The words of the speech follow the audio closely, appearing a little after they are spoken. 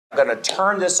I'm going to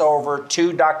turn this over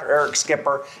to Dr. Eric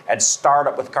Skipper and start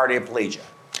up with Cardioplegia.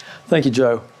 Thank you,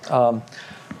 Joe.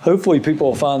 Hopefully people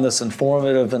will find this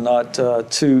informative and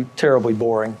not too terribly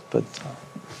boring, but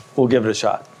we'll give it a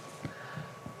shot.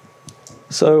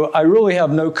 So I really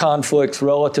have no conflicts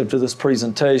relative to this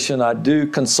presentation. I do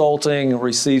consulting,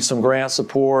 receive some grant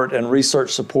support and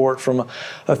research support from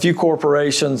a few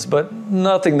corporations, but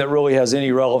nothing that really has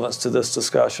any relevance to this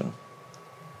discussion.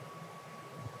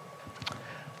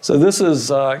 So this is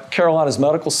Carolinas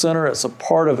Medical Center. It's a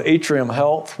part of Atrium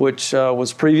Health, which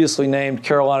was previously named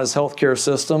Carolinas Healthcare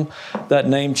System. That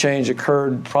name change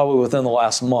occurred probably within the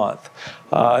last month.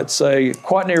 It's a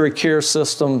quaternary care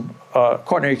system,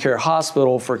 quaternary care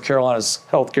hospital for Carolinas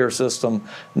Healthcare System,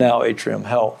 now Atrium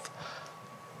Health.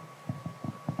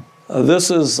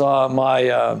 This is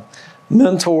my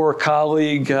mentor,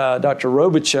 colleague, Dr.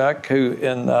 Robicsek,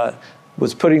 who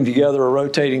was putting together a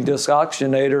rotating disc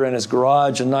oxygenator in his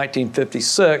garage in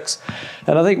 1956.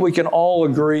 And I think we can all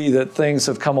agree that things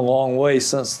have come a long way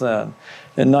since then.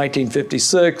 In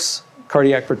 1956,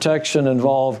 cardiac protection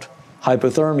involved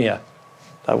hypothermia.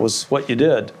 That was what you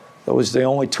did. That was the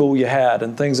only tool you had.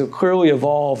 And things have clearly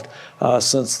evolved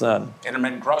since then.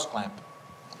 Intermittent cross clamp.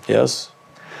 Yes.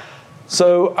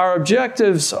 So our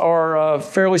objectives are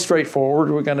fairly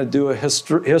straightforward. We're going to do a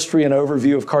history and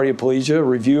overview of cardioplegia, a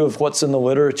review of what's in the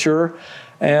literature,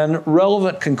 and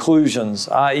relevant conclusions,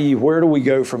 i.e., where do we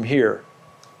go from here?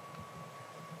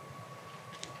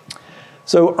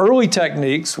 So early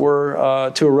techniques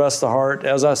were to arrest the heart,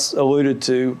 as I alluded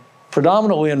to,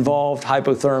 predominantly involved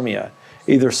hypothermia,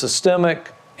 either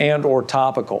systemic and or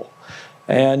topical.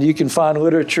 And you can find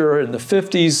literature in the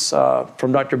 50s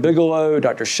from Dr. Bigelow,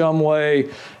 Dr.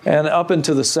 Shumway, and up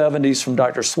into the 70s from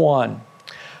Dr. Swan.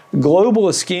 Global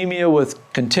ischemia with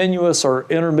continuous or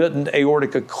intermittent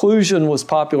aortic occlusion was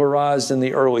popularized in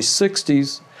the early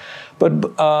 60s. But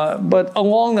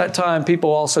along that time, people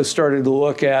also started to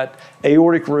look at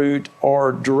aortic root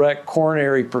or direct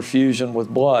coronary perfusion with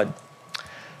blood.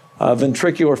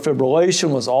 Ventricular fibrillation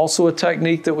was also a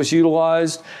technique that was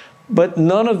utilized. But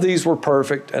none of these were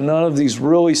perfect, and none of these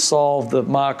really solved the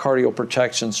myocardial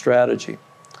protection strategy.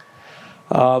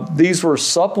 These were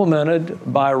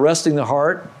supplemented by arresting the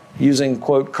heart using,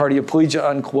 quote, cardioplegia,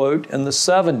 unquote, in the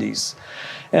 70s.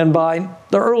 And by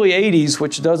the early 80s,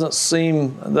 which doesn't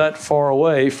seem that far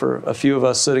away for a few of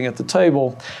us sitting at the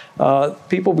table,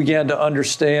 people began to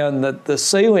understand that the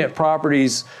salient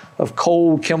properties of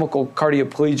cold chemical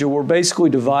cardioplegia were basically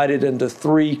divided into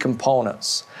three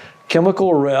components: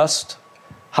 chemical arrest,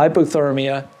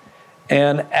 hypothermia,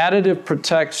 and additive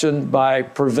protection by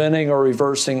preventing or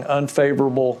reversing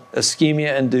unfavorable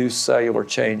ischemia-induced cellular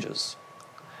changes.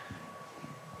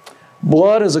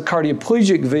 Blood as a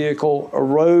cardioplegic vehicle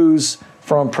arose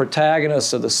from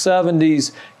protagonists of the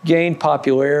 70s, gained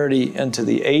popularity into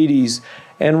the 80s,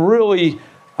 and really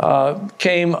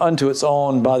came unto its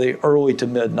own by the early to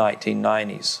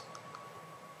mid-1990s.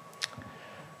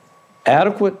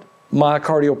 Adequate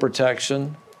myocardial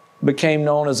protection became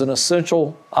known as an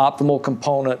essential optimal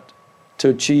component to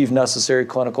achieve necessary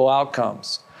clinical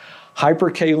outcomes.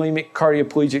 Hyperkalemic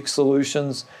cardioplegic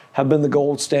solutions have been the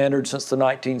gold standard since the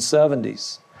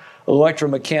 1970s.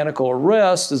 Electromechanical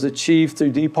arrest is achieved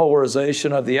through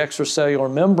depolarization of the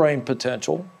extracellular membrane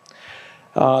potential.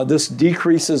 This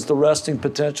decreases the resting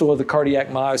potential of the cardiac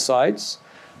myocytes.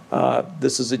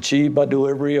 This is achieved by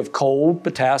delivery of cold,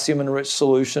 potassium-enriched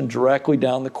solution directly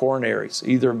down the coronaries,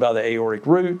 either by the aortic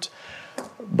root,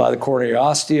 by the coronary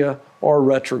ostia, or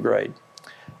retrograde.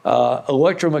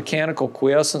 Electromechanical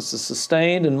quiescence is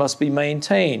sustained and must be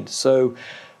maintained. So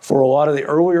for a lot of the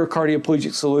earlier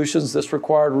cardioplegic solutions, this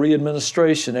required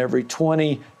readministration every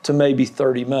 20 to maybe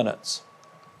 30 minutes.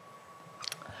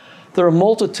 There are a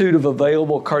multitude of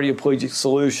available cardioplegic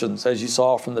solutions, as you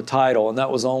saw from the title, and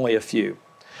that was only a few.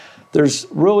 There's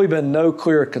really been no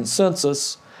clear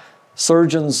consensus.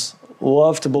 Surgeons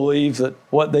love to believe that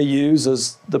what they use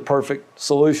is the perfect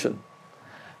solution.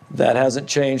 That hasn't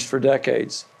changed for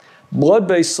decades.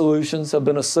 Blood-based solutions have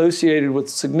been associated with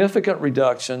significant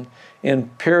reduction in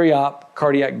peri-op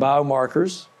cardiac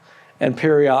biomarkers and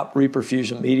peri-op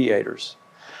reperfusion mediators.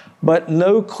 But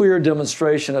no clear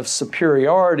demonstration of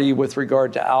superiority with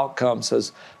regard to outcomes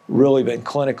has really been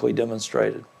clinically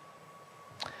demonstrated.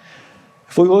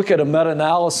 If we look at a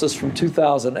meta-analysis from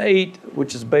 2008,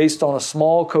 which is based on a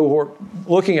small cohort,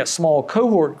 looking at small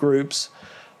cohort groups,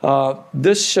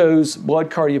 this shows blood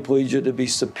cardioplegia to be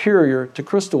superior to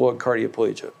crystalloid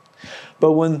cardioplegia.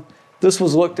 But when this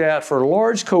was looked at for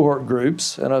large cohort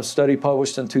groups, in a study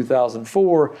published in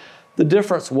 2004, the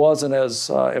difference wasn't as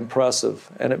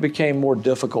impressive, and it became more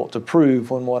difficult to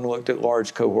prove when one looked at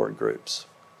large cohort groups.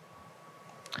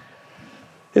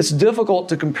 It's difficult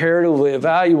to comparatively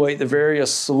evaluate the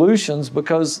various solutions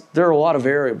because there are a lot of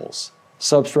variables: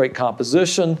 substrate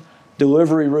composition,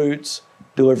 delivery routes,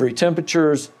 delivery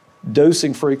temperatures,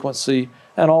 dosing frequency,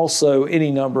 and also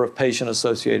any number of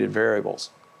patient-associated variables.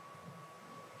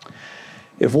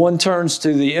 If one turns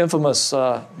to the infamous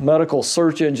medical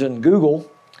search engine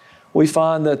Google, we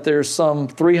find that there's some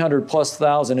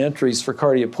 300,000+ entries for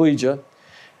cardioplegia.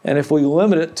 And if we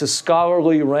limit it to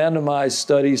scholarly randomized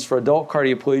studies for adult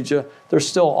cardioplegia, there's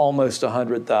still almost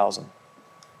 100,000.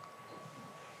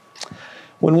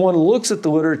 When one looks at the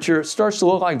literature, it starts to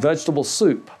look like vegetable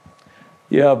soup.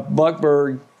 You have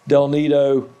Buckberg, Del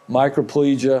Nido,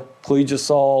 Micro-Plegia,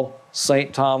 Plegisol,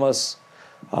 St. Thomas,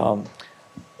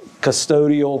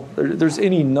 custodial. There's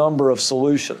any number of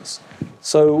solutions.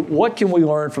 So what can we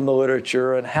learn from the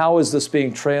literature, and how is this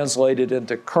being translated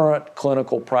into current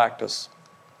clinical practice?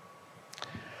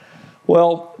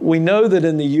 Well, we know that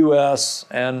in the US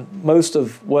and most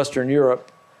of Western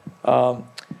Europe, blood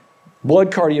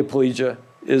cardioplegia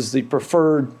is the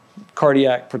preferred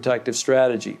cardiac protective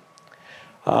strategy.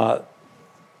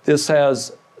 This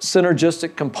has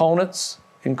synergistic components,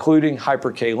 including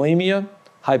hyperkalemia,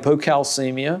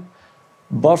 hypocalcemia,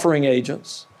 buffering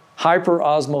agents,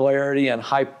 hyperosmolarity and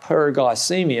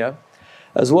hyperglycemia,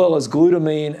 as well as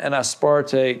glutamine and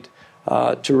aspartate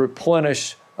to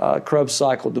replenish Krebs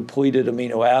cycle depleted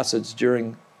amino acids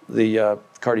during the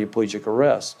cardioplegic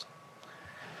arrest.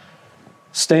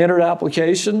 Standard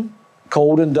application,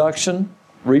 cold induction,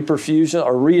 reperfusion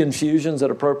or reinfusions at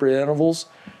appropriate intervals,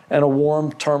 and a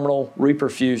warm terminal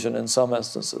reperfusion in some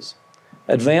instances.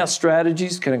 Advanced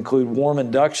strategies can include warm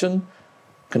induction,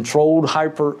 controlled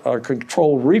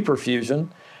reperfusion,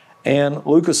 and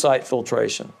leukocyte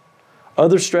filtration.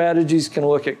 Other strategies can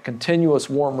look at continuous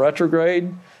warm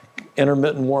retrograde,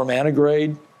 intermittent warm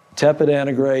antegrade, tepid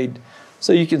antegrade.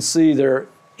 So you can see there are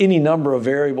any number of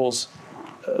variables,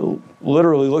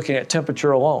 literally looking at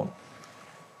temperature alone.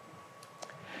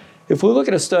 If we look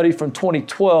at a study from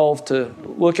 2012 to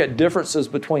look at differences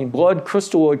between blood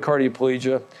crystalloid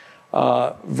cardioplegia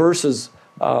versus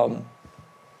blood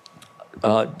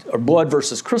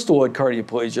versus crystalloid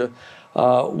cardioplegia,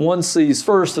 one sees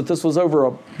first that this was over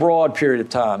a broad period of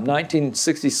time,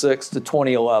 1966 to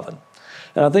 2011.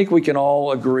 And I think we can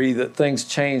all agree that things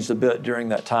changed a bit during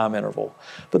that time interval.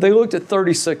 But they looked at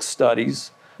 36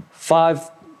 studies,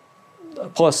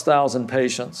 5,000+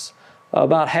 patients,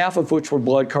 about half of which were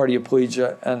blood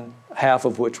cardioplegia and half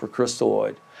of which were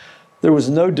crystalloid. There was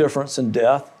no difference in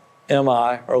death,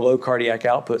 MI, or low cardiac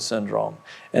output syndrome,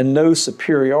 and no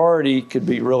superiority could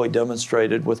be really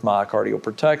demonstrated with myocardial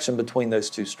protection between those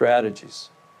two strategies.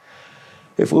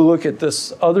 If we look at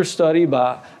this other study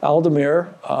by Aldemir,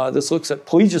 this looks at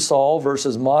Plegisol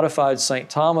versus modified St.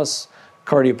 Thomas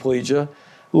cardioplegia,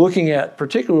 looking at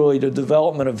particularly the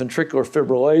development of ventricular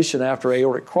fibrillation after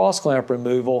aortic cross-clamp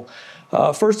removal.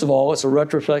 First of all, it's a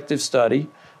retrospective study.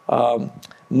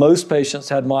 Most patients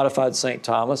had modified St.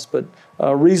 Thomas, but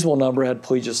a reasonable number had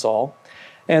Plegisol.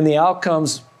 And the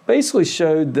outcomes basically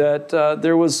showed that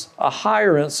there was a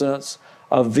higher incidence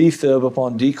of VFib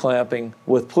upon declamping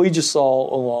with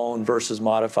Plegisol alone versus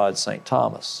modified St.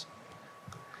 Thomas.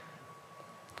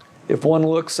 If one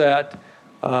looks at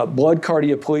blood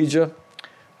cardioplegia,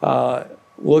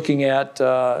 looking at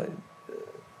a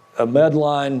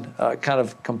Medline kind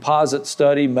of composite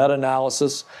study,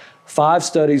 meta-analysis, 5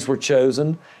 studies were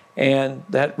chosen, and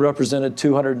that represented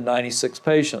 296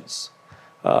 patients.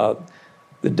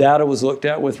 The data was looked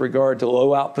at with regard to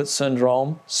low output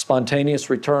syndrome, spontaneous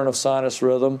return of sinus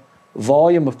rhythm,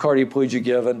 volume of cardioplegia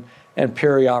given, and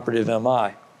perioperative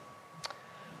MI.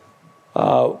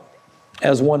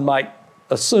 As one might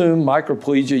assume,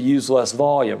 microplegia used less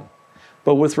volume.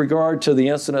 But with regard to the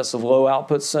incidence of low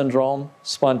output syndrome,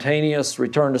 spontaneous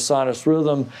return to sinus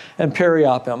rhythm, and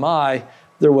periop MI,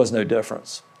 there was no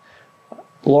difference.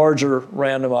 Larger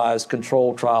randomized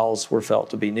controlled trials were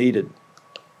felt to be needed.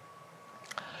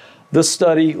 This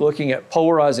study, looking at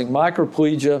polarizing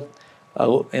microplegia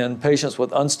in patients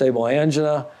with unstable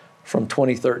angina from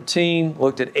 2013,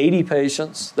 looked at 80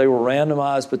 patients. They were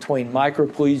randomized between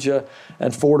microplegia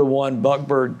and 4:1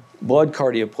 Buckberg blood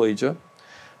cardioplegia.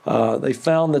 They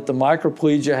found that the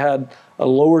microplegia had a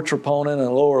lower troponin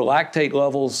and lower lactate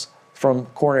levels from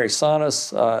coronary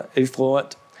sinus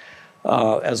effluent,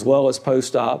 as well as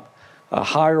post-op, a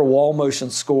higher wall motion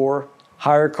score,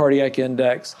 higher cardiac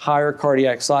index, higher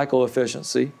cardiac cycle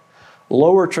efficiency,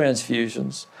 lower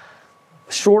transfusions,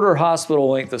 shorter hospital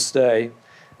length of stay,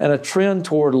 and a trend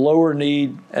toward lower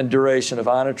need and duration of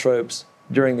inotropes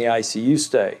during the ICU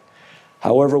stay.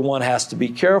 However, one has to be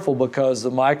careful because the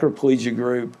Micro-Plegia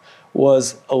group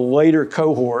was a later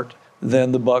cohort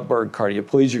than the Buckberg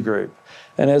Cardioplegia group.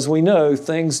 And as we know,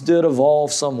 things did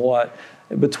evolve somewhat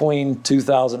between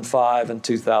 2005 and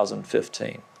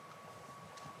 2015.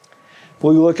 If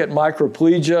we look at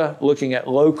Micro-Plegia, looking at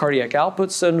low cardiac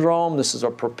output syndrome, this is a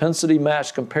propensity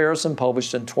matched comparison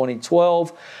published in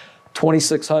 2012,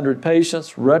 2,600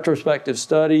 patients, retrospective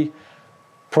study,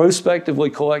 prospectively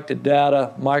collected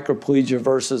data, Micro-Plegia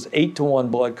versus 8-to-1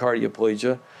 blood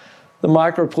cardioplegia. The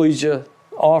Micro-Plegia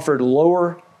offered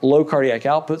lower low cardiac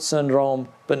output syndrome,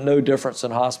 but no difference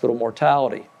in hospital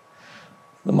mortality.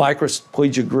 The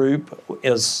Micro-Plegia group,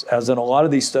 as in a lot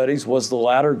of these studies, was the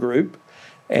latter group,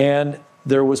 and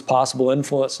there was possible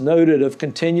influence noted of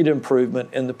continued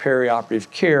improvement in the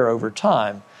perioperative care over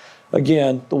time.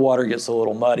 Again, the water gets a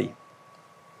little muddy.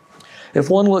 If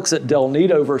one looks at Del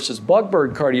Nido versus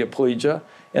Buckberg cardioplegia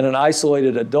in an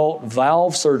isolated adult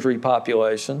valve surgery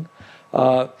population,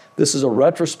 this is a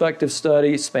retrospective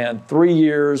study, spanned 3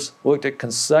 years, looked at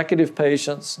consecutive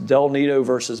patients, Del Nido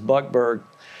versus Buckberg.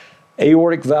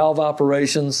 Aortic valve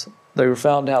operations, they were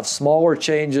found to have smaller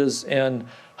changes in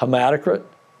hematocrit,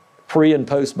 pre and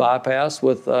post bypass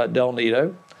with Del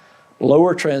Nido,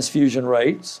 lower transfusion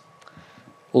rates,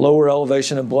 lower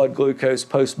elevation in blood glucose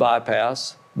post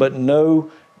bypass, but no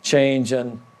change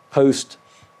in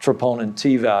post-troponin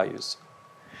T values.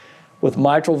 With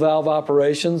mitral valve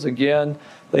operations, again,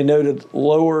 they noted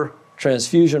lower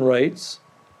transfusion rates,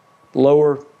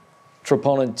 lower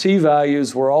troponin T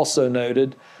values were also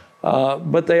noted,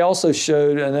 but they also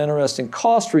showed an interesting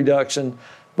cost reduction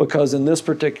because in this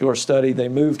particular study, they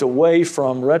moved away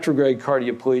from retrograde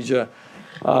cardioplegia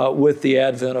with the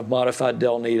advent of modified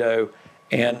Del Nido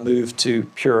and moved to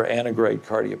pure antegrade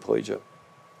cardioplegia.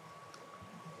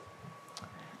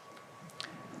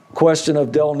 Question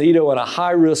of Del Nido in a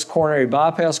high-risk coronary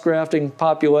bypass grafting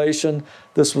population.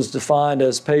 This was defined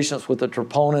as patients with a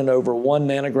troponin over 1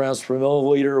 nanograms per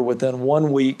milliliter within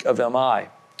 1 week of MI.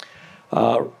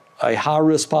 A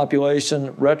high-risk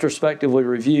population, retrospectively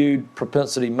reviewed,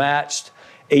 propensity matched,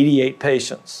 88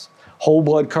 patients. Whole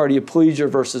blood cardioplegia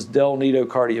versus Del Nido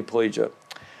cardioplegia.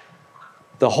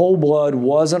 The whole blood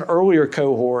was an earlier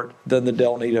cohort than the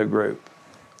Del Nido group.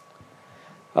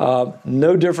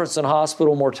 No difference in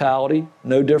hospital mortality,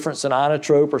 no difference in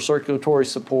inotrope or circulatory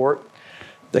support.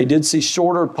 They did see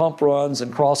shorter pump runs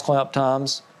and cross-clamp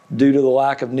times due to the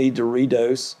lack of need to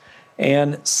redose.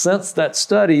 And since that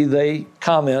study, they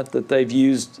comment that they've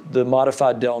used the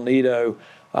modified Del Nido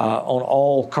on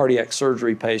all cardiac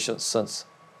surgery patients since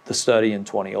the study in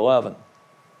 2011.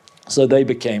 So they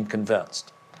became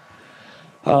convinced.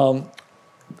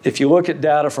 If you look at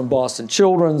data from Boston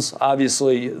Children's,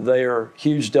 obviously they are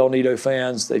huge Del Nido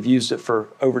fans. They've used it for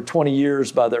over 20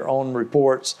 years by their own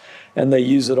reports, and they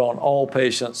use it on all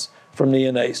patients from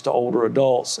neonates to older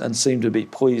adults and seem to be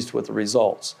pleased with the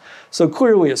results. So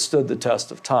clearly it stood the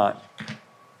test of time.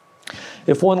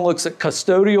 If one looks at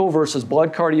custodial versus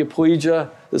blood cardioplegia,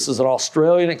 this is an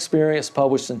Australian experience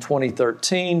published in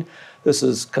 2013. This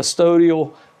is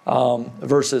custodial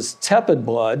versus tepid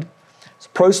blood. It's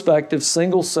prospective,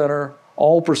 single center,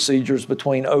 all procedures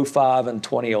between 2005 and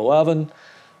 2011,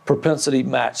 propensity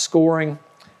match scoring,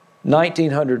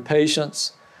 1,900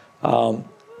 patients,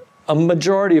 a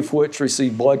majority of which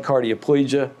received blood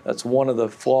cardioplegia. That's one of the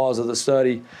flaws of the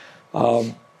study.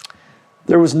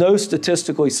 There was no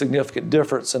statistically significant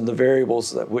difference in the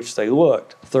variables at which they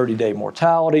looked: 30-day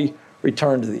mortality,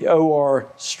 return to the OR,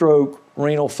 stroke,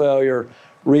 renal failure,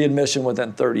 readmission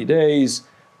within 30 days,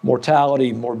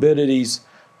 mortality, morbidities,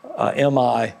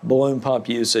 MI, balloon pump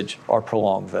usage, or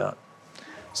prolonged vent.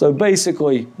 So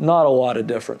basically, not a lot of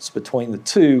difference between the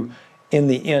two in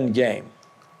the end game.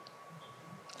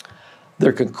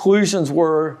 Their conclusions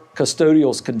were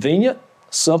custodial is convenient,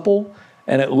 simple,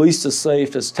 and at least as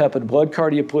safe as tepid blood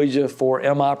cardioplegia for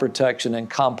MI protection and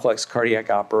complex cardiac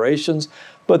operations,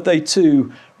 but they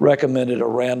too recommended a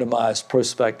randomized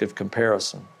prospective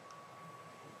comparison.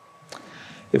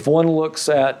 If one looks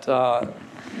at a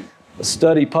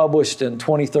study published in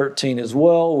 2013 as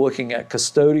well, looking at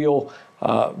custodial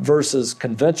versus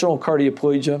conventional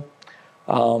cardioplegia,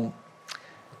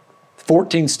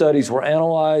 14 studies were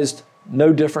analyzed,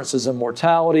 no differences in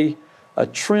mortality, a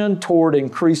trend toward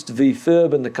increased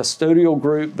VFib in the custodial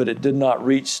group, but it did not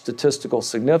reach statistical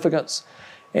significance.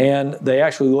 And they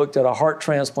actually looked at a heart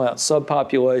transplant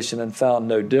subpopulation and found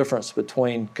no difference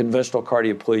between conventional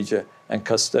cardioplegia and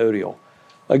custodial.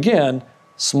 Again,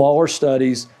 smaller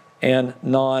studies and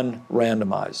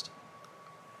non-randomized.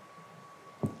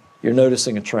 you're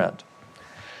noticing a trend.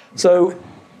 So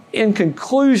in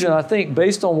conclusion, I think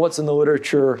based on what's in the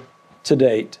literature to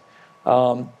date,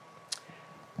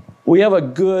 we have a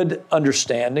good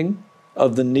understanding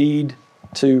of the need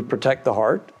to protect the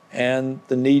heart and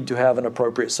the need to have an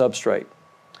appropriate substrate.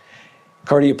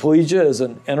 Cardioplegia is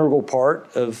an integral part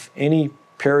of any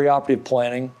perioperative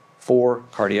planning for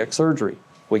cardiac surgery.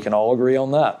 We can all agree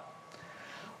on that.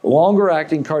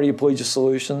 Longer-acting cardioplegia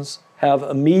solutions have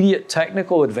immediate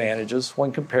technical advantages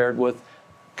when compared with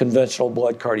conventional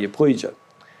blood cardioplegia.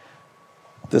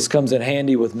 This comes in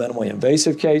handy with minimally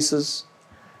invasive cases.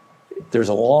 There's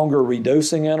a longer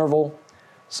redosing interval,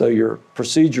 so your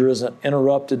procedure isn't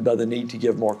interrupted by the need to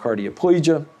give more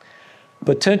cardioplegia.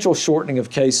 Potential shortening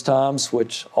of case times,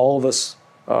 which all of us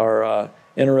are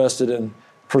interested in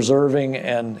preserving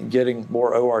and getting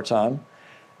more OR time,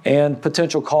 and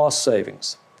potential cost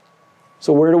savings.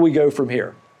 So where do we go from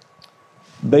here?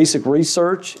 Basic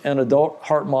research in adult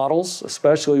heart models,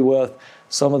 especially with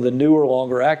some of the newer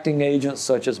longer-acting agents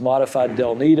such as modified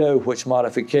del nido, which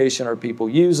modification are people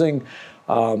using?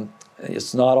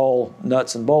 It's not all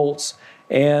nuts and bolts.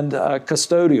 And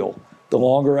custodial. The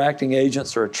longer-acting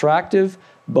agents are attractive,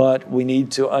 but we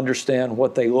need to understand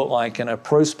what they look like in a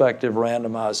prospective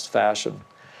randomized fashion.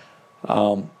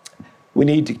 We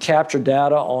need to capture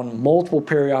data on multiple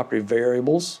perioperative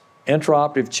variables,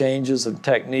 intraoperative changes in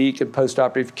technique and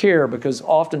postoperative care, because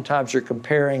oftentimes you're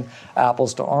comparing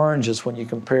apples to oranges when you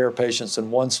compare patients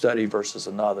in one study versus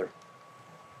another.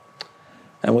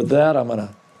 And with that, I'm going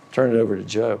to turn it over to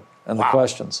Joe and the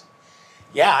questions.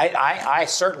 Yeah, I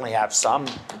certainly have some.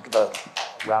 Give a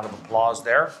round of applause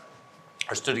there.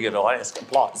 Our studio audience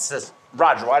applause. It says,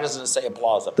 Roger, why doesn't it say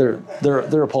applause up there?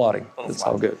 They're applauding. It's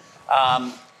all good.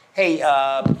 Hey,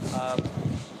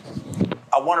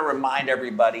 I want to remind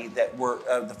everybody that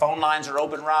the phone lines are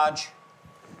open, Raj.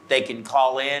 They can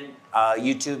call in,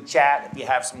 YouTube chat. If you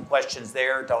have some questions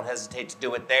there, don't hesitate to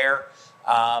do it there.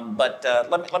 But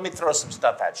let me throw some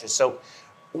stuff at you. So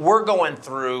we're going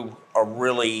through a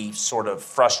really sort of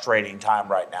frustrating time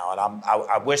right now. And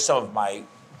I wish some of my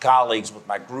colleagues with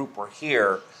my group were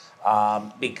here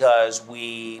because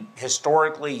we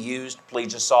historically used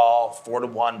Plegisol,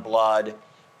 4-to-1 blood,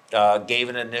 gave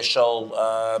an initial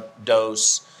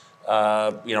dose,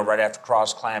 right after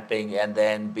cross clamping, and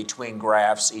then between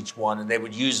grafts, each one, and they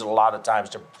would use it a lot of times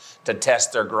to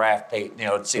test their graft,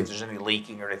 to see if there's any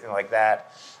leaking or anything like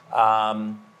that.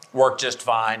 Worked just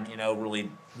fine, really,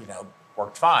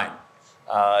 worked fine.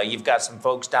 You've got some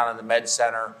folks down in the med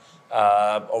center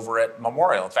over at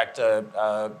Memorial. In fact,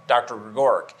 Dr.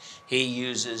 Gregoric, he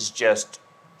uses just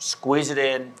squeeze it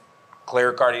in,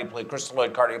 clear cardioplegia,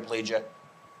 crystalloid cardioplegia.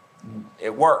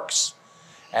 It works.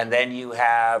 And then you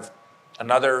have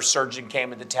another surgeon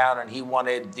came into town and he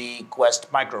wanted the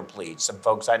Quest Micro-Plegia. Some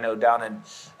folks I know down in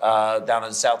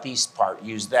the southeast part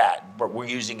use that, but we're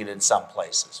using it in some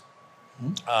places.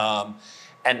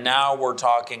 And now we're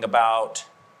talking about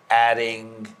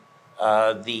adding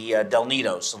the del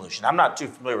nido solution. I'm not too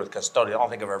familiar with custodial. I don't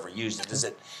think I've ever used it. Is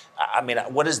it? I mean,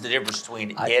 what is the difference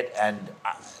between it and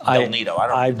del nido?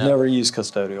 I've never used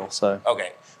custodial, so.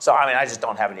 Okay. So, I mean, I just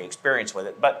don't have any experience with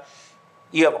it. But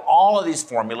you have all of these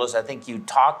formulas. I think you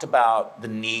talked about the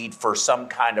need for some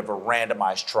kind of a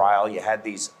randomized trial. You had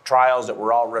these trials that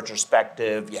were all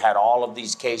retrospective. You had all of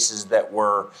these cases that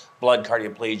were blood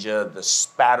cardioplegia, the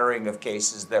spattering of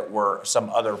cases that were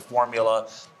some other formula.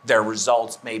 Their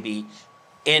results maybe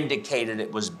indicated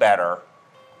it was better.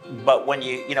 But when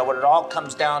when it all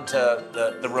comes down to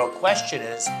the real question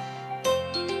is,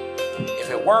 if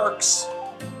it works,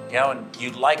 and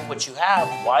you like what you have,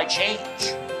 why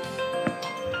change?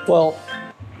 Well,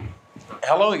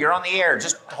 hello, you're on the air.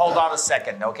 Just hold on a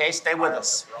second, okay? Stay with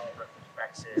us.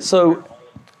 So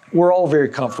we're all very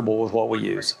comfortable with what we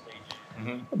use.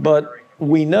 But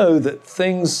we know that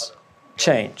things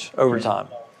change over time.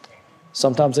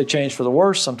 Sometimes they change for the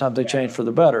worse, sometimes they change for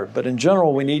the better. But in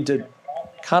general, we need to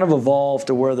kind of evolve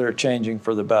to where they're changing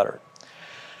for the better.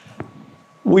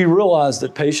 We realize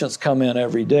that patients come in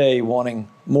every day wanting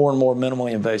more and more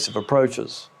minimally invasive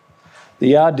approaches.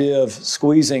 The idea of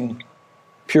squeezing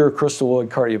pure crystalloid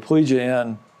cardioplegia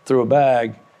in through a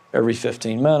bag every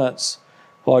 15 minutes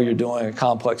while you're doing a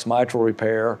complex mitral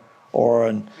repair or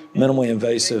a minimally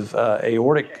invasive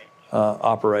aortic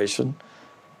operation,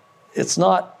 it's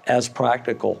not as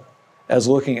practical as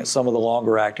looking at some of the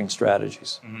longer-acting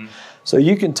strategies. So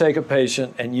you can take a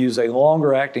patient and use a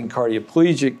longer-acting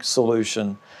cardioplegic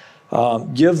solution,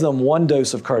 give them one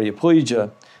dose of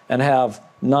cardioplegia, and have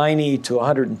 90 to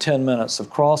 110 minutes of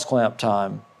cross-clamp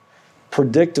time,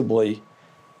 predictably.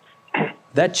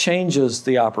 That changes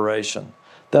the operation.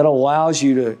 that allows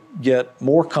you to get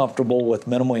more comfortable with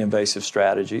minimally invasive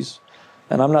strategies.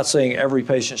 And I'm not saying every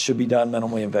patient should be done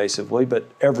minimally invasively, but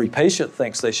every patient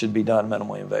thinks they should be done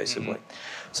minimally invasively.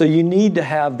 So you need to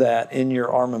have that in your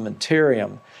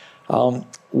armamentarium.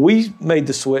 We made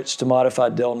the switch to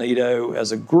modified Del Nido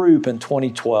as a group in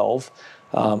 2012.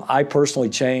 I personally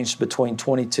changed between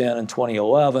 2010 and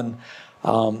 2011.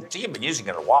 So you've been using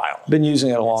it a while. Been using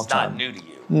it a long time. It's not new to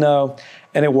you. No,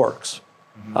 and it works.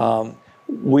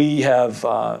 We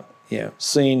have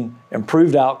seen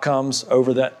improved outcomes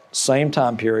over that same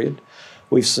time period.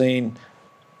 We've seen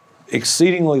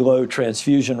exceedingly low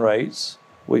transfusion rates.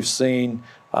 We've seen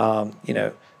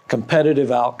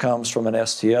competitive outcomes from an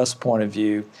STS point of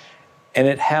view, and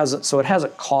it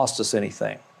hasn't cost us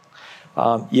anything.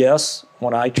 Yes,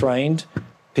 when I trained,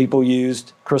 people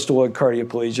used Crystalloid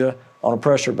Cardioplegia on a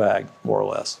pressure bag, more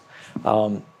or less.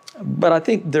 But I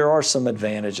think there are some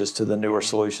advantages to the newer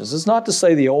solutions. It's not to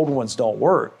say the old ones don't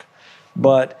work,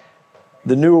 but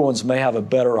the newer ones may have a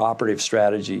better operative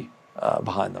strategy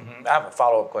behind them. I have a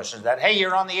follow-up question to that. Hey,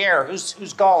 you're on the air.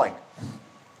 Who's calling?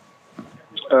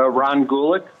 Ron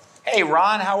Gulick. Hey,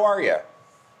 Ron, how are you?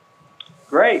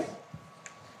 Great.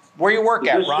 Where you work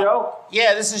at, Is this Ron? Joe?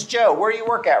 Yeah, this is Joe. Where you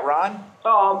work at, Ron?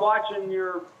 Oh, I'm watching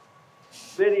your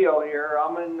video here.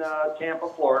 I'm in Tampa,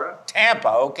 Florida. Tampa,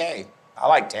 okay. I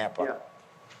like Tampa.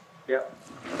 Yeah.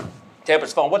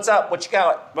 Tampa's fun. What's up? What you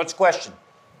got? What's the question?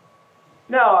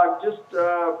 No, I'm just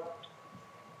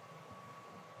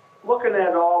looking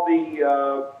at all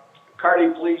the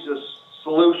Cardioplegia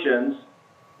solutions,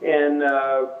 and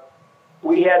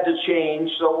we had to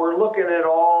change. So we're looking at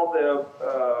all the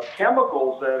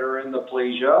chemicals that are in the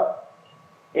plegia,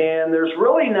 and there's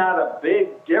really not a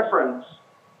big difference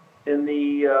in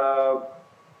the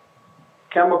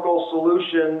chemical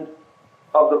solution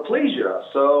of the plegia.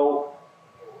 So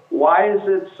why is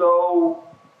it so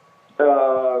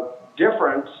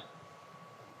different,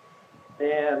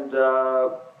 and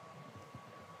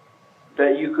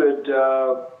that you could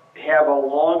have a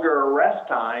longer rest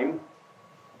time?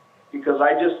 Because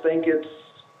I just think it's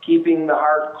keeping the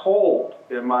heart cold.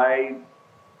 Am I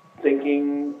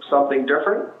thinking something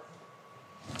different?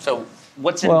 So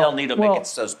what's in Del Nido make it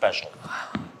so special?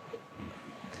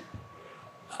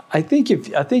 I think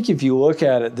if you look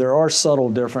at it, there are subtle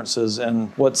differences in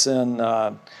what's in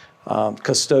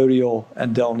custodial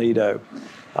and Del Nido.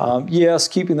 Yes,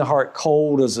 keeping the heart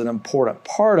cold is an important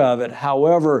part of it.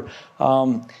 However,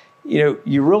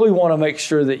 you really want to make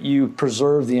sure that you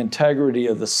preserve the integrity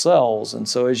of the cells. And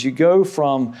so as you go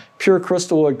from pure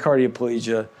crystalloid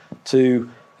cardioplegia to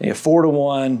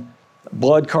 4-to-1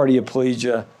 blood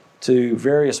cardioplegia to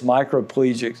various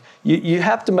microplegics, you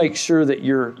have to make sure that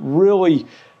you're really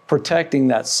protecting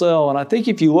that cell. And I think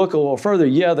if you look a little further,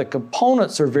 yeah, the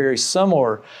components are very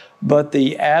similar, but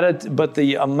the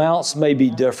amounts may be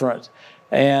different,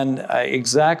 and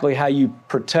exactly how you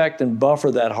protect and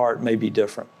buffer that heart may be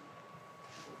different.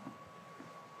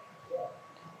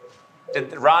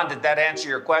 Ron, did that answer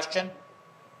your question?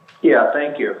 Yeah,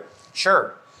 thank you.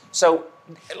 Sure. So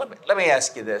let me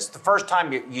ask you this. The first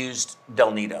time you used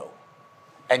Del Nido,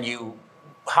 and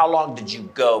how long did you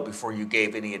go before you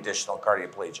gave any additional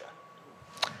cardioplegia?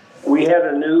 We had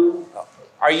a new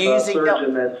Are you using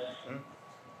surgeon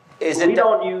we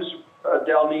don't use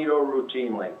Del Nido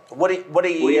routinely. What are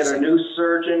you We using? had a new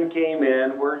surgeon came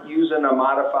in. We're using a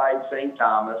modified St.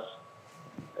 Thomas.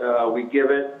 We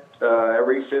give it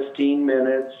every 15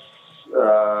 minutes.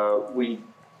 We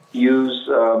use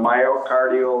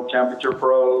myocardial temperature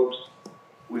probes.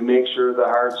 We make sure the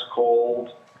heart's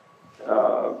cold.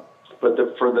 But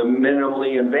for the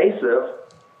minimally invasive,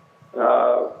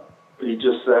 he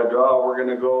just said, oh, we're going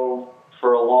to go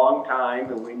for a long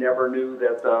time, and we never knew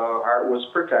that the heart was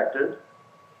protected.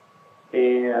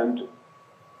 And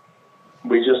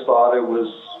we just thought it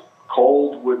was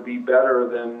cold would be better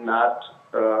than not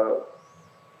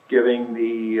giving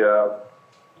the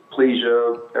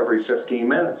plegia every 15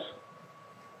 minutes.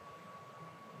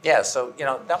 Yeah, so,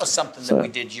 that was something that we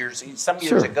did some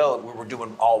years ago. We were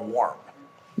doing all warm.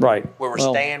 Right. We were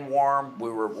staying warm. We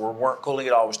weren't cooling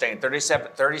at all. We're staying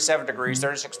 37 degrees,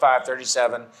 36.5,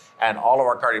 37, and all of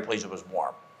our cardioplegia was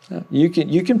warm. You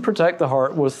can protect the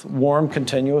heart with warm,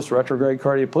 continuous retrograde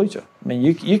cardioplegia. I mean,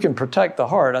 you can protect the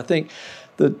heart. I think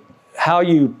that how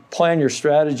you plan your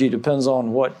strategy depends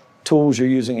on what tools you're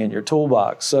using in your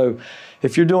toolbox. So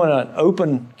if you're doing an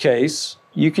open case,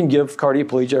 you can give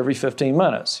cardioplegia every 15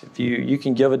 minutes. If you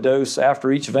can give a dose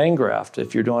after each vein graft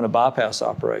if you're doing a bypass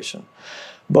operation.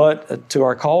 But to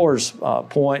our caller's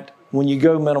point, when you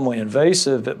go minimally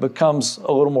invasive, it becomes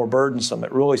a little more burdensome.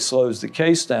 It really slows the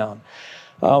case down.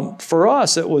 For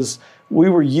us, we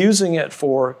were using it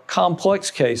for complex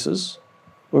cases.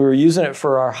 We were using it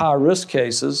for our high-risk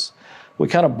cases. We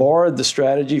kind of borrowed the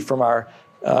strategy from our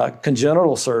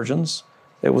congenital surgeons.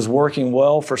 It was working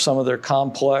well for some of their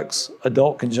complex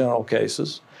adult congenital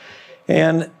cases.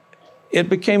 And it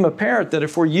became apparent that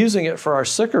if we're using it for our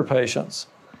sicker patients,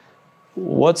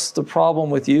 what's the problem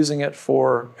with using it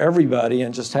for everybody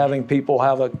and just having people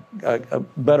have a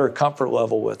better comfort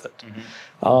level with it?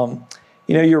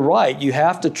 You know, you're right. You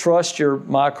have to trust your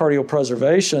myocardial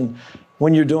preservation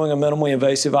when you're doing a minimally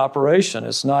invasive operation.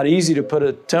 It's not easy to put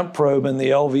a temp probe in the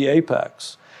LV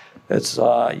apex. It's,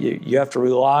 you have to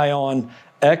rely on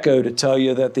echo to tell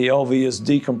you that the LV is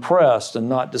decompressed and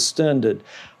not distended.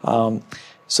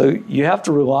 So you have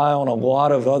to rely on a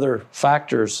lot of other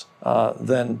factors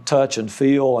than touch and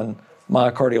feel and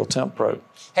myocardial temp probe.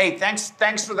 Hey,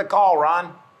 thanks for the call,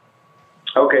 Ron.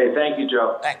 Okay, thank you,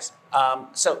 Joe. Thanks.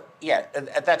 So yeah,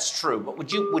 that's true. But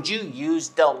would you use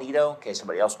Del Nido in case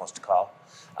somebody else wants to call?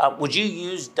 Would you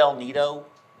use Del Nido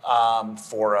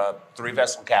for a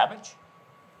 3-vessel cabbage?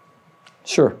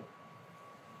 Sure,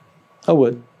 I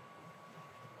would.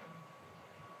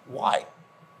 Why?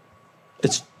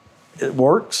 It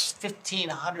works.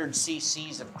 1,500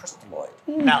 cc's of crystalloid.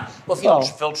 Now, well, if you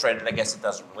ultrafiltrate it, I guess it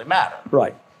doesn't really matter.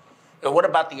 Right. But what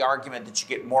about the argument that you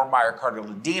get more myocardial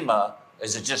edema?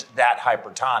 Is it just that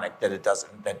hypertonic that it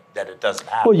doesn't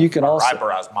happen? Well, you can also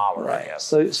hyperosmolar, I guess.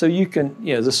 So you can,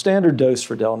 you know, the standard dose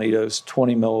for Del Nido is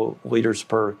 20 milliliters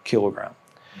per kilogram.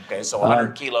 Okay, so a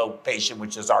 100 kilo patient,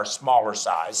 which is our smaller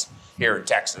size here in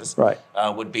Texas, right,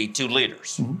 would be 2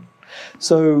 liters.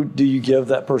 So do you give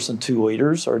that person 2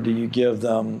 liters, or do you give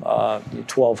them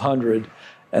 1,200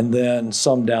 and then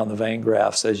some down the vein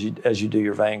grafts as you do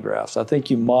your vein grafts? I think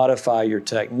you modify your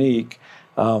technique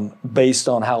based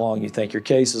on how long you think your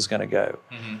case is going to go.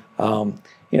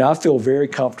 You know, I feel very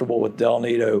comfortable with Del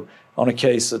Nido on a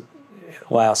case that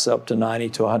lasts up to 90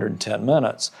 to 110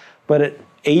 minutes. But at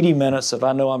 80 minutes, if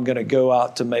I know I'm going to go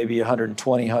out to maybe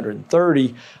 120,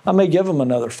 130, I may give them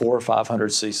another 400 or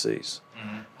 500 cc's.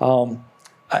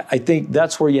 I think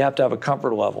that's where you have to have a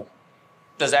comfort level.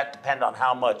 Does that depend on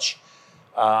how much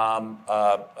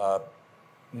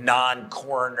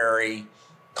non-coronary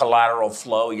collateral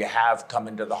flow you have come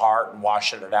into the heart and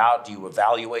washing it out? Do you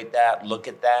evaluate that, look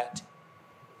at that?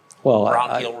 Well,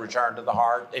 bronchial return to the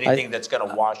heart, anything that's going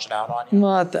to wash it out on you? No,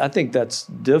 I think that's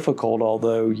difficult,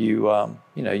 although you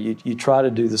try to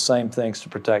do the same things to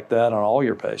protect that on all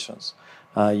your patients.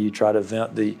 You try to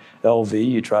vent the LV,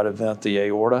 you try to vent the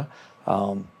aorta,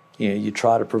 you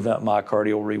try to prevent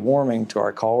myocardial rewarming. To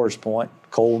our caller's point,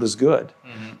 cold is good.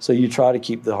 So you try to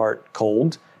keep the heart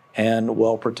cold and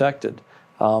well protected.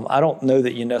 I don't know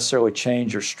that you necessarily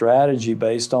change your strategy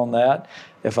based on that.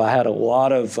 If I had a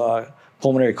lot of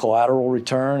pulmonary collateral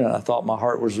return and I thought my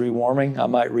heart was rewarming, I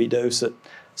might redose it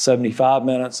 75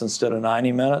 minutes instead of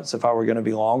 90 minutes if I were going to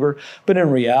be longer. But in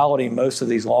reality, most of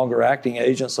these longer acting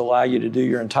agents allow you to do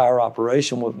your entire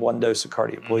operation with 1 dose of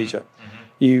Cardioplegia.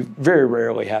 You very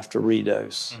rarely have to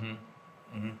redose.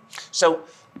 So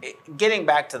getting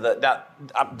back to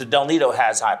the Del Nido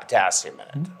has high potassium in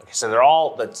it. Okay, so they're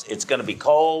all, it's going to be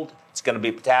cold, it's going to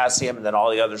be potassium, and then all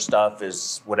the other stuff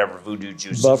is whatever voodoo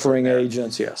juice. Buffering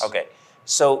agents, yes. Okay,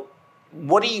 so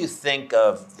what do you think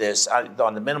of this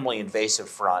on the minimally invasive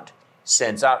front,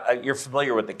 since you're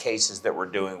familiar with the cases that we're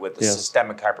doing with the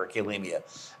systemic hyperkalemia?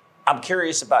 I'm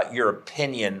curious about your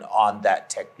opinion on that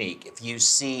technique. If you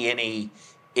see any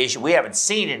issue, we haven't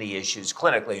seen any issues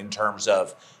clinically in terms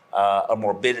of a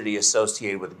morbidity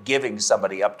associated with giving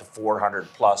somebody up to 400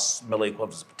 plus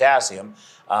milliequivalents of potassium,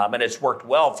 and it's worked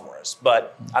well for us.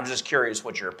 But I'm just curious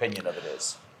what your opinion of it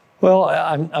is. Well,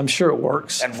 I'm sure it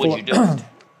works. And would you do it?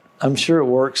 I'm sure it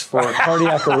works for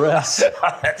cardiac arrest.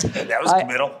 That was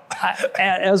committal.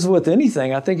 As with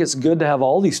anything, I think it's good to have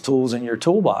all these tools in your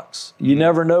toolbox. You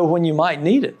never know when you might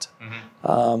need it.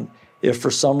 If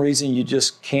for some reason you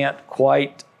just can't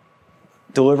quite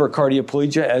deliver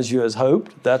cardioplegia as you had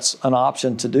hoped, that's an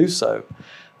option to do so.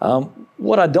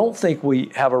 What I don't think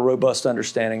we have a robust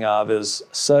understanding of is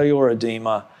cellular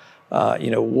edema,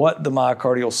 what the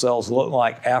myocardial cells look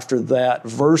like after that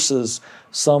versus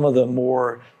some of the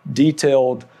more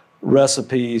detailed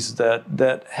recipes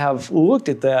that have looked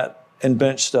at that in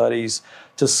bench studies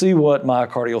to see what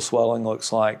myocardial swelling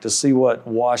looks like, to see what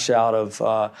washout of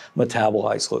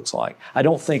metabolites looks like. I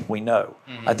don't think we know.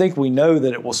 I think we know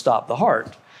that it will stop the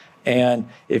heart. And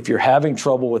if you're having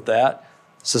trouble with that,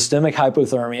 systemic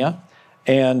hypothermia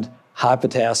and high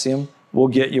potassium will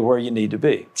get you where you need to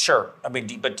be. Sure. I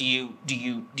mean, but do you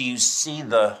see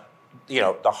the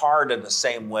heart in the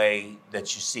same way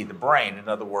that you see the brain? In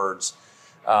other words,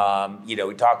 You know,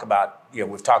 we talk about, you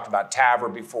know, we've talked about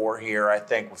TAVR before here. I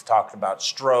think we've talked about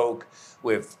stroke.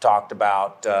 We've talked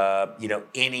about, you know,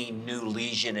 any new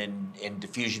lesion in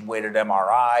diffusion weighted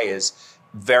MRI is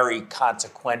very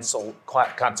consequential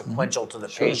to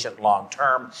the patient long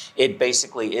term. It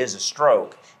basically is a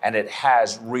stroke, and it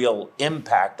has real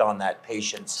impact on that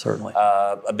patient's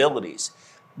abilities.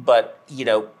 But, you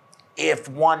know, if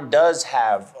one does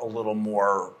have a little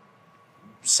more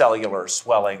cellular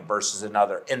swelling versus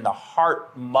another in the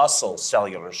heart muscle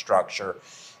cellular structure,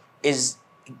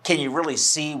 can you really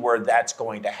see where that's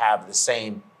going to have the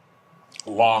same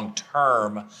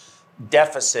long-term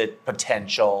deficit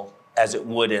potential as it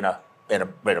would in a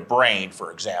brain,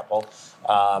 for example,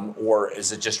 or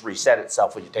is it just reset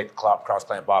itself when you take the cross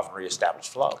clamp off and reestablish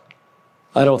flow?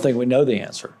 I don't think we know the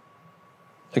answer.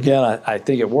 Again, I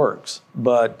think it works,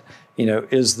 but you know,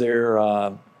 is there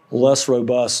less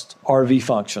robust RV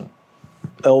function,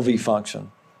 LV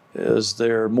function? Is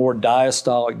there more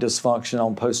diastolic dysfunction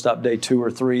on post-op day 2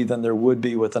 or 3 than there would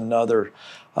be with another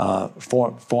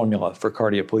formula for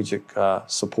cardioplegic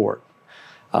support?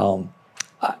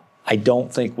 I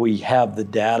don't think we have the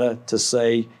data to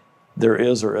say there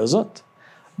is or isn't,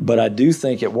 but I do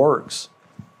think it works.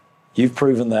 You've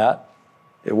proven that.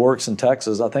 It works in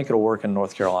Texas. I think it'll work in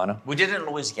North Carolina. We did it in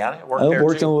Louisiana. It worked there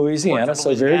worked too. in Louisiana,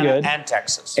 so very good. And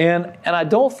Texas. And I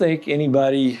don't think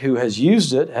anybody who has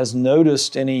used it has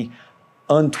noticed any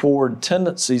untoward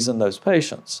tendencies in those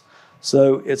patients.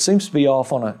 So it seems to be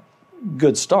off on a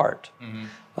good start. Mm-hmm.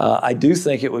 I do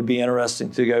think it would be interesting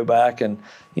to go back and,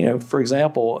 you know, for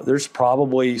example, there's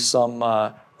probably some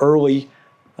early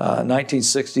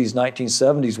 1960s,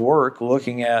 1970s work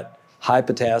looking at high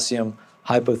potassium,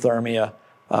 hypothermia,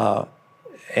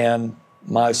 and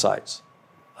myocytes.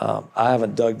 I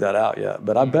haven't dug that out yet,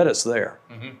 but I bet it's there.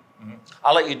 Mm-hmm. Mm-hmm.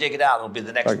 I'll let you dig it out. It'll be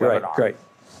the next webinar. Great.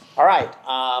 All right.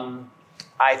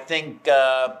 I think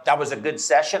that was a good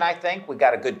session, I think. We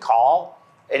got a good call.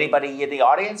 Anybody in the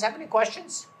audience have any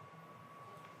questions?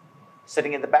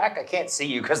 Sitting in the back, I can't see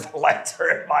you because the lights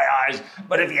are in my eyes.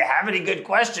 But if you have any good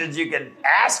questions, you can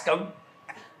ask them.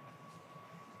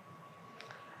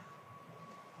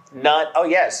 None. Oh,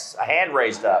 yes, a hand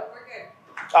raised up. We're good.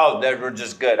 Oh, we're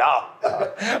just good. Oh,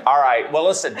 all right. Well,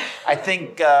 listen, I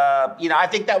think, you know, I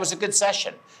think that was a good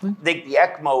session. I think the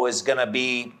ECMO is going to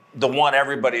be the one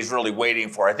everybody's really waiting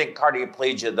for. I think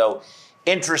cardioplegia, though,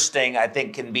 interesting, I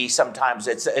think can be sometimes,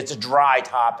 it's a dry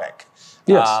topic.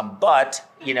 Yes. But,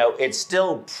 you know, it's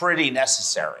still pretty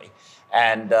necessary.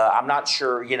 And I'm not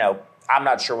sure, you know,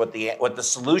 what the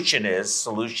solution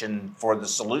for the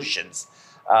solutions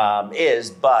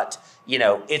is, but, you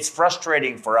know, it's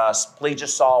frustrating for us.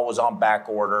 Plegisol was on back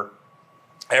order.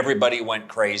 Everybody went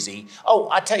crazy. Oh,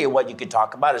 I tell you what you could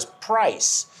talk about is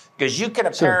price, because you can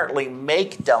apparently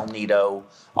make Del Nido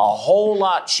a whole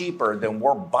lot cheaper than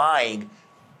we're buying.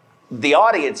 The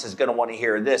audience is going to want to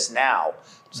hear this now,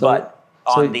 but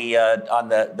on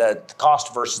the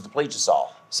cost versus the Plegisol.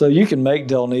 So you can make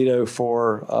Del Nido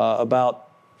for about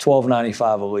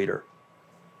 $12.95 a liter.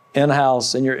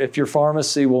 In-house, and if your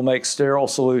pharmacy will make sterile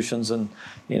solutions, and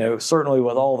you know, certainly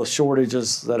with all the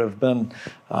shortages that have been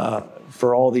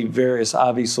for all the various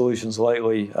IV solutions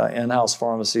lately, in-house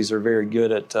pharmacies are very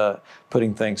good at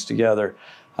putting things together.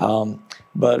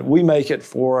 But we make it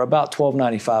for about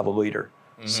 $12.95 a liter.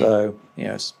 Mm-hmm. So you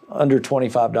know, it's under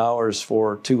 $25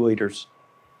 for 2 liters.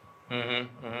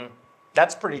 Mm-hmm. Mm-hmm.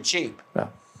 That's pretty cheap. Yeah.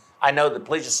 I know that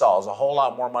Plegisol is a whole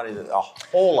lot more money, a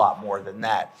whole lot more than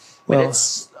that. But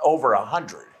it's over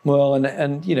 100. Well,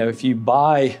 and you know, if you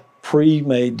buy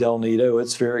pre-made Del Nido,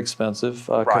 it's very expensive.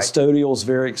 Custodial is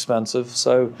very expensive.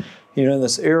 So, you know, in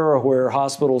this era where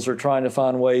hospitals are trying to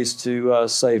find ways to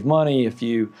save money, if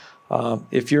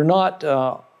you're not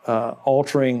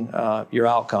altering your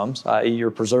outcomes, i.e.,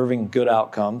 you're preserving good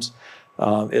outcomes,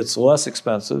 it's less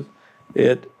expensive.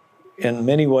 It, in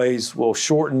many ways, will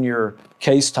shorten your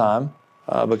case time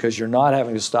because you're not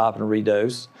having to stop and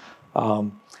redose.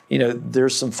 You know,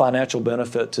 there's some financial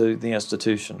benefit to the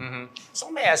institution. Mm-hmm. So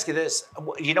let me ask you this.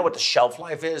 You know what the shelf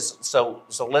life is? So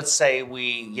let's say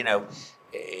you know,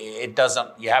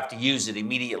 you have to use it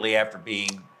immediately after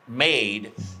being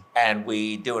made, and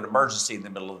we do an emergency in the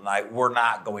middle of the night. We're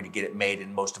not going to get it made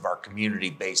in most of our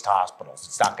community-based hospitals.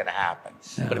 It's not going to happen.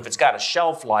 Yeah. But if it's got a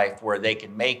shelf life where they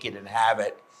can make it and have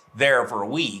it there for a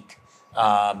week,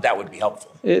 that would be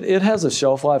helpful. It has a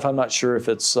shelf life. I'm not sure if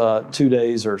it's 2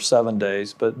 days or 7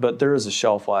 days, but there is a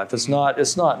shelf life. It's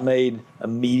not made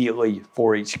immediately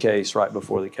for each case right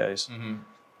before the case. Mm-hmm.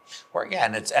 Or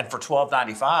again, and for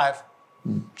 $12.95.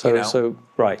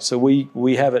 So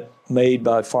we have it made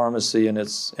by pharmacy, and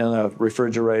it's in a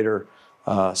refrigerator,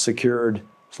 secured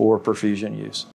for perfusion use.